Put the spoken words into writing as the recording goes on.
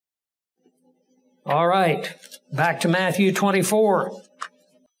All right, back to Matthew 24.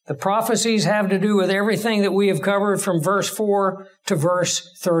 The prophecies have to do with everything that we have covered from verse 4 to verse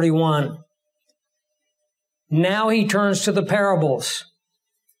 31. Now he turns to the parables.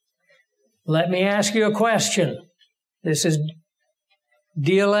 Let me ask you a question. This is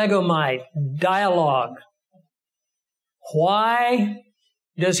dialegomai, dialogue. Why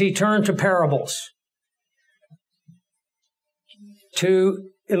does he turn to parables?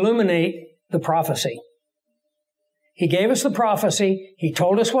 To illuminate the prophecy. He gave us the prophecy. He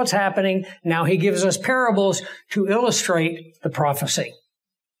told us what's happening. Now he gives us parables to illustrate the prophecy.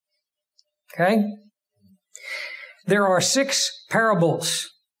 Okay? There are 6 parables.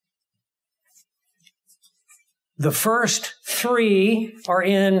 The first 3 are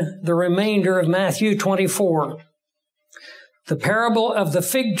in the remainder of Matthew 24. The parable of the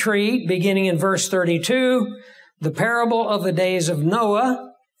fig tree, beginning in verse 32. The parable of the days of Noah,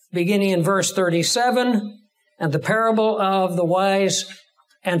 beginning in verse 37. And the parable of the wise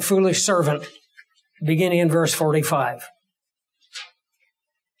and foolish servant, beginning in verse 45.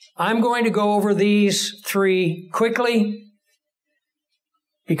 I'm going to go over these 3 quickly,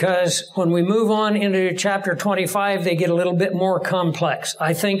 because when we move on into chapter 25, they get a little bit more complex.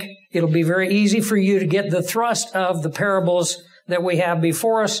 I think it'll be very easy for you to get the thrust of the parables that we have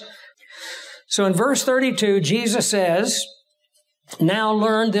before us. So in verse 32, Jesus says, "Now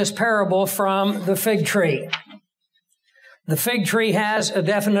learn this parable from the fig tree." The fig tree has a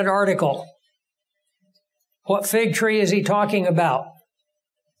definite article. What fig tree is he talking about?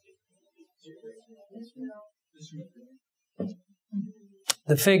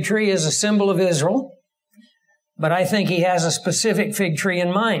 The fig tree is a symbol of Israel, but I think he has a specific fig tree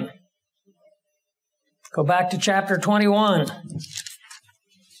in mind. Go back to chapter 21.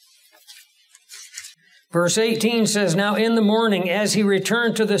 Verse 18 says, "Now in the morning, as he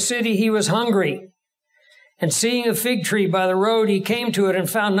returned to the city, he was hungry. And seeing a fig tree by the road, he came to it and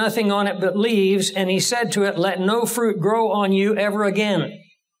found nothing on it but leaves. And he said to it, 'Let no fruit grow on you ever again.'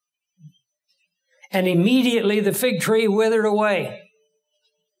 And immediately the fig tree withered away.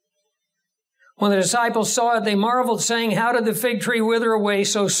 When the disciples saw it, they marveled, saying, 'How did the fig tree wither away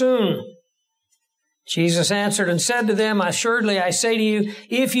so soon?' Jesus answered and said to them, 'Assuredly I say to you,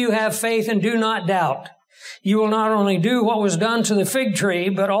 if you have faith and do not doubt, you will not only do what was done to the fig tree,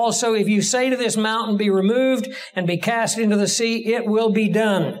 but also if you say to this mountain, be removed and be cast into the sea, it will be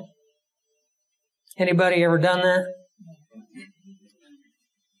done.'" Anybody ever done that?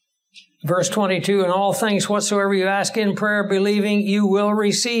 Verse 22, "In all things whatsoever you ask in prayer, believing, you will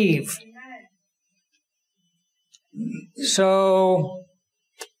receive." So,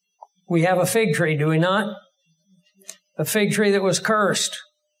 we have a fig tree, do we not? A fig tree that was cursed.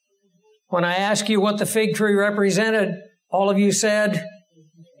 When I ask you what the fig tree represented, all of you said,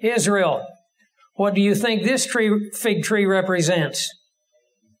 Israel. What do you think this fig tree represents?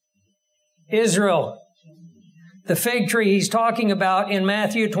 Israel. The fig tree he's talking about in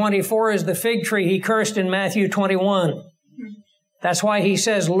Matthew 24 is the fig tree he cursed in Matthew 21. That's why he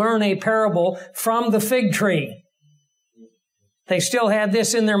says, learn a parable from the fig tree. They still had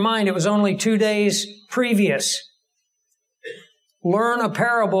this in their mind. It was only 2 days previous. Learn a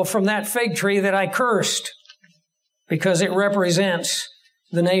parable from that fig tree that I cursed, because it represents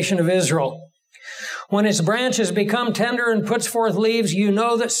the nation of Israel. When its branches become tender and puts forth leaves, you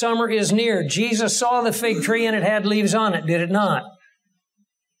know that summer is near. Jesus saw the fig tree and it had leaves on it, did it not?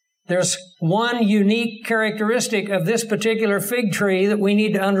 There's one unique characteristic of this particular fig tree that we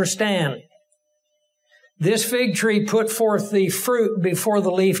need to understand. This fig tree put forth the fruit before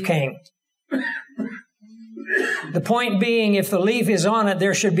the leaf came. The point being, if the leaf is on it,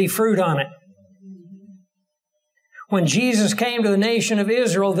 there should be fruit on it. When Jesus came to the nation of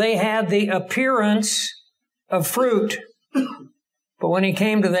Israel, they had the appearance of fruit. But when he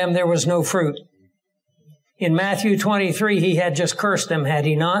came to them, there was no fruit. In Matthew 23, he had just cursed them, had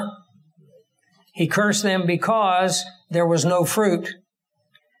he not? He cursed them because there was no fruit.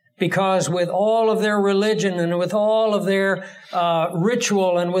 Because with all of their religion and with all of their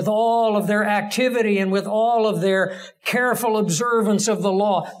ritual and with all of their activity and with all of their careful observance of the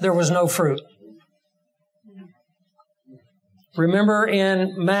law, there was no fruit. Remember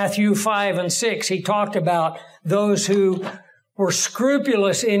in Matthew 5 and 6, he talked about those who were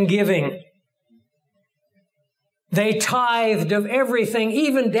scrupulous in giving. They tithed of everything,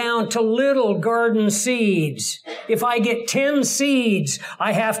 even down to little garden seeds. If I get 10 seeds,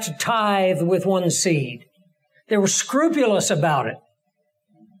 I have to tithe with 1 seed. They were scrupulous about it.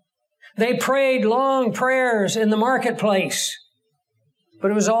 They prayed long prayers in the marketplace, but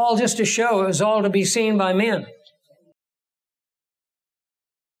it was all just a show. It was all to be seen by men.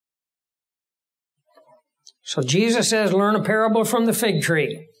 So Jesus says, learn a parable from the fig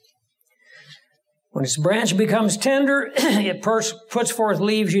tree. When its branch becomes tender, it puts forth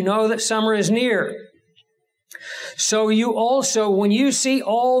leaves, you know that summer is near. So you also, when you see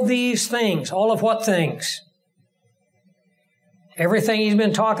all these things, all of what things? Everything he's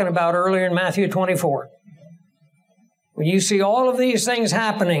been talking about earlier in Matthew 24. When you see all of these things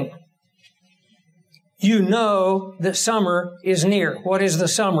happening, you know that summer is near. What is the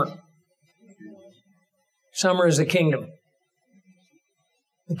summer? Summer is the kingdom.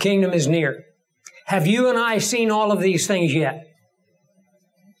 The kingdom is near. Have you and I seen all of these things yet?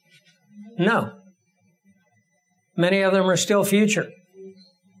 No. Many of them are still future.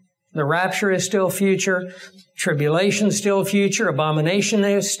 The rapture is still future. Tribulation is still future. Abomination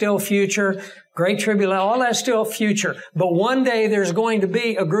is still future. Great tribulation, all that's still future. But one day there's going to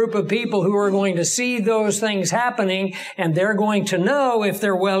be a group of people who are going to see those things happening, and they're going to know, if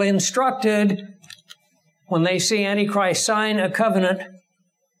they're well instructed, when they see Antichrist sign a covenant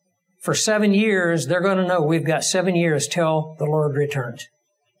for 7 years, they're going to know we've got 7 years till the Lord returns.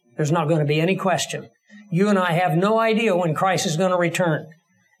 There's not going to be any question. You and I have no idea when Christ is going to return.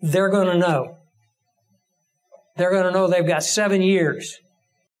 They're going to know. They're going to know they've got 7 years.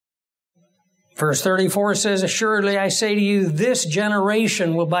 Verse 34 says, assuredly I say to you, this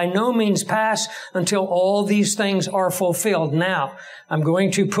generation will by no means pass until all these things are fulfilled. Now, I'm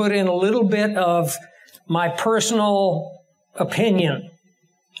going to put in a little bit of my personal opinion.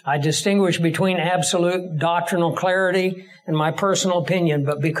 I distinguish between absolute doctrinal clarity and my personal opinion,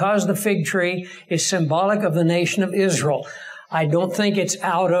 but because the fig tree is symbolic of the nation of Israel, I don't think it's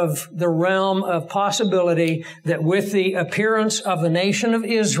out of the realm of possibility that with the appearance of the nation of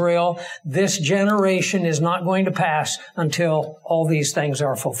Israel, this generation is not going to pass until all these things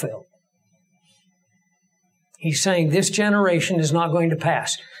are fulfilled. He's saying this generation is not going to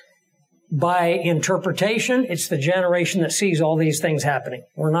pass. By interpretation, it's the generation that sees all these things happening.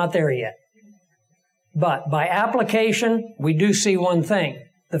 We're not there yet. But by application, we do see one thing.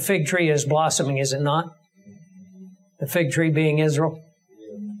 The fig tree is blossoming, is it not? The fig tree being Israel.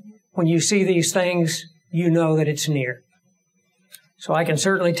 When you see these things, you know that it's near. So I can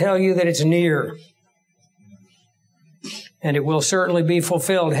certainly tell you that it's near. And it will certainly be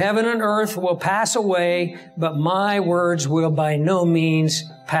fulfilled. Heaven and earth will pass away, but my words will by no means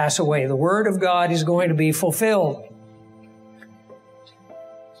pass away. The word of God is going to be fulfilled.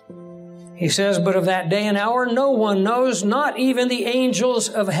 He says, but of that day and hour no one knows, not even the angels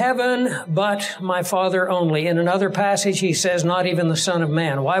of heaven, but my Father only. In another passage he says, not even the Son of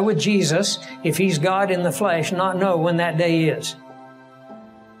Man. Why would Jesus, if he's God in the flesh, not know when that day is?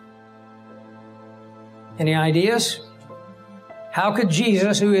 Any ideas? How could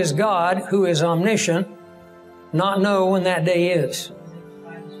Jesus, who is God, who is omniscient, not know when that day is?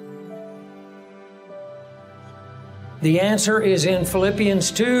 The answer is in Philippians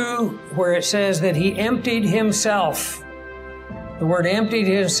 2, where it says that he emptied himself. The word emptied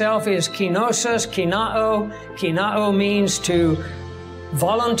himself is kenosis, kinao. Kinao means to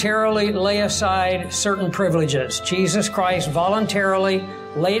voluntarily lay aside certain privileges. Jesus Christ voluntarily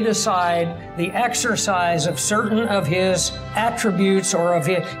laid aside the exercise of certain of his attributes, or of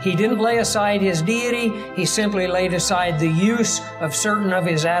his, he didn't lay aside his deity, he simply laid aside the use of certain of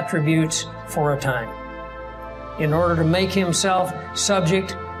his attributes for a time, in order to make himself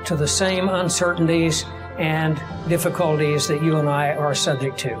subject to the same uncertainties and difficulties that you and I are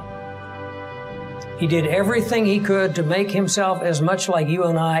subject to. He did everything he could to make himself as much like you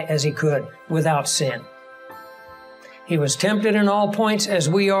and I as he could, without sin. He was tempted in all points as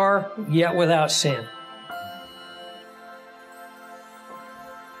we are, yet without sin.